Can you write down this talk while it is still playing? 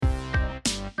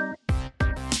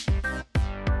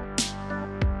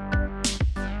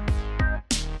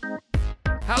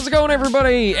How's it going,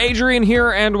 everybody? Adrian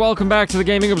here, and welcome back to the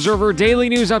Gaming Observer Daily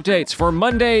News Updates for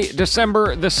Monday,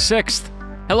 December the 6th.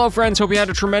 Hello, friends. Hope you had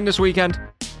a tremendous weekend.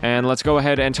 And let's go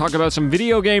ahead and talk about some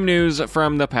video game news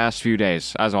from the past few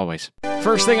days, as always.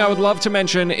 First thing I would love to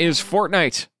mention is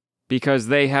Fortnite, because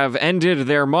they have ended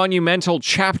their monumental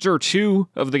Chapter 2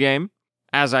 of the game,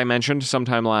 as I mentioned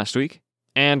sometime last week.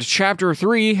 And Chapter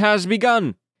 3 has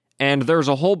begun. And there's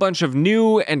a whole bunch of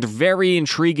new and very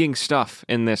intriguing stuff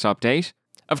in this update.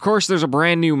 Of course, there's a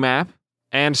brand new map,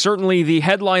 and certainly the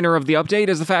headliner of the update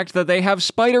is the fact that they have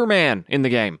Spider-Man in the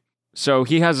game. So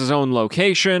he has his own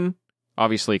location,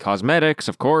 obviously cosmetics,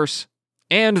 of course,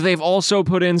 and they've also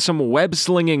put in some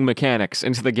web-slinging mechanics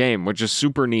into the game, which is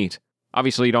super neat.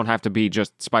 Obviously, you don't have to be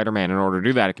just Spider-Man in order to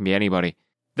do that, it can be anybody.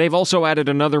 They've also added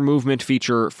another movement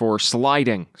feature for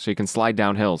sliding, so you can slide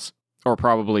down hills, or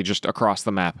probably just across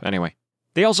the map, anyway.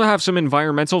 They also have some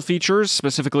environmental features,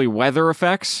 specifically weather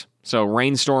effects, so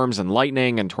rainstorms and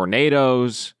lightning and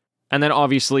tornadoes, and then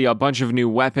obviously a bunch of new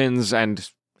weapons and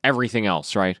everything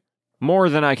else, right? More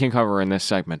than I can cover in this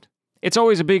segment. It's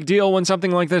always a big deal when something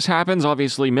like this happens,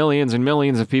 obviously millions and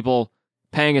millions of people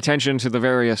paying attention to the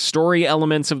various story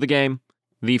elements of the game.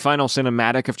 The final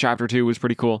cinematic of Chapter 2 was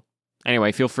pretty cool.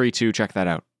 Anyway, feel free to check that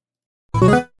out.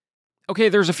 Okay,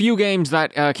 there's a few games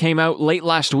that came out late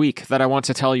last week that I want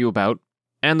to tell you about,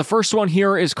 and the first one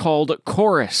here is called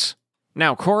Chorus.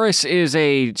 Now, Chorus is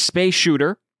a space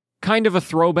shooter, kind of a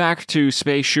throwback to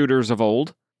space shooters of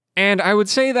old, and I would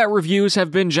say that reviews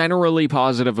have been generally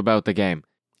positive about the game.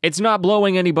 It's not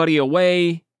blowing anybody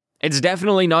away, it's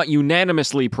definitely not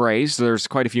unanimously praised, there's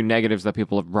quite a few negatives that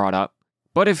people have brought up,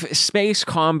 but if space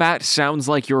combat sounds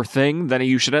like your thing, then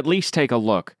you should at least take a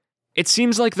look. It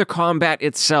seems like the combat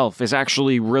itself is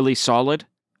actually really solid.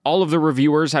 All of the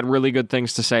reviewers had really good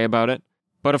things to say about it.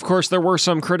 But of course, there were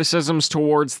some criticisms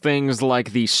towards things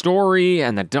like the story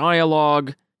and the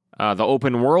dialogue, the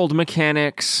open world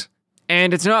mechanics,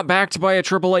 and it's not backed by a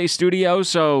AAA studio,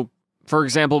 so, for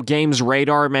example, Games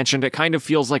Radar mentioned it kind of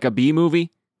feels like a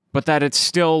B-movie, but that it's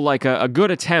still like a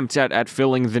good attempt at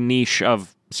filling the niche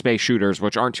of space shooters,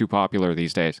 which aren't too popular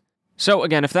these days. So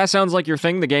again, if that sounds like your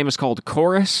thing, the game is called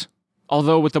Chorus,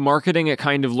 although with the marketing it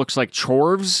kind of looks like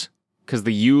Chorvs, because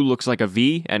the U looks like a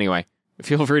V. Anyway,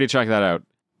 feel free to check that out.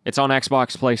 It's on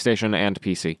Xbox, PlayStation, and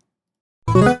PC.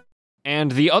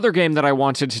 And the other game that I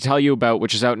wanted to tell you about,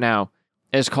 which is out now,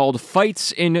 is called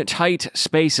Fights in Tight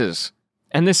Spaces.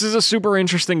 And this is a super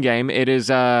interesting game. It is,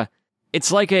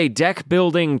 it's like a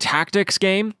deck-building tactics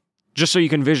game. Just so you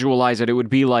can visualize it, it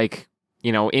would be like,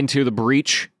 you know, Into the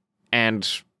Breach and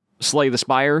Slay the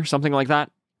Spire, something like that.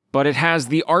 But it has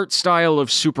the art style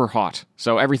of Super Hot.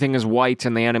 So everything is white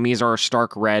and the enemies are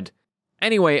stark red.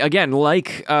 Anyway, again,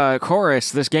 like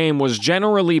Chorus, this game was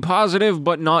generally positive,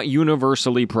 but not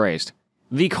universally praised.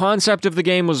 The concept of the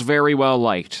game was very well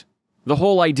liked. The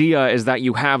whole idea is that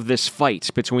you have this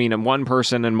fight between one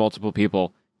person and multiple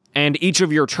people, and each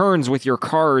of your turns with your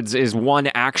cards is one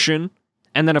action,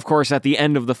 and then of course at the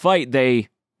end of the fight they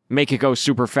make it go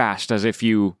super fast, as if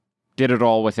you did it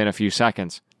all within a few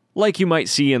seconds. Like you might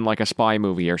see in like a spy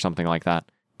movie or something like that.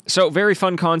 So, very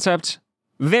fun concept.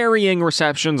 Varying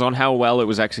receptions on how well it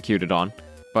was executed on.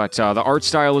 But the art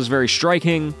style is very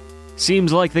striking.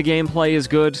 Seems like the gameplay is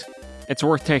good. It's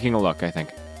worth taking a look, I think.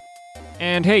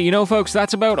 And hey, you know folks,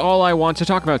 that's about all I want to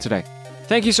talk about today.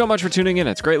 Thank you so much for tuning in,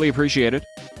 it's greatly appreciated.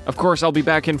 Of course, I'll be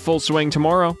back in full swing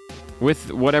tomorrow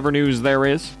with whatever news there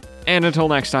is. And until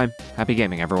next time, happy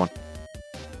gaming, everyone.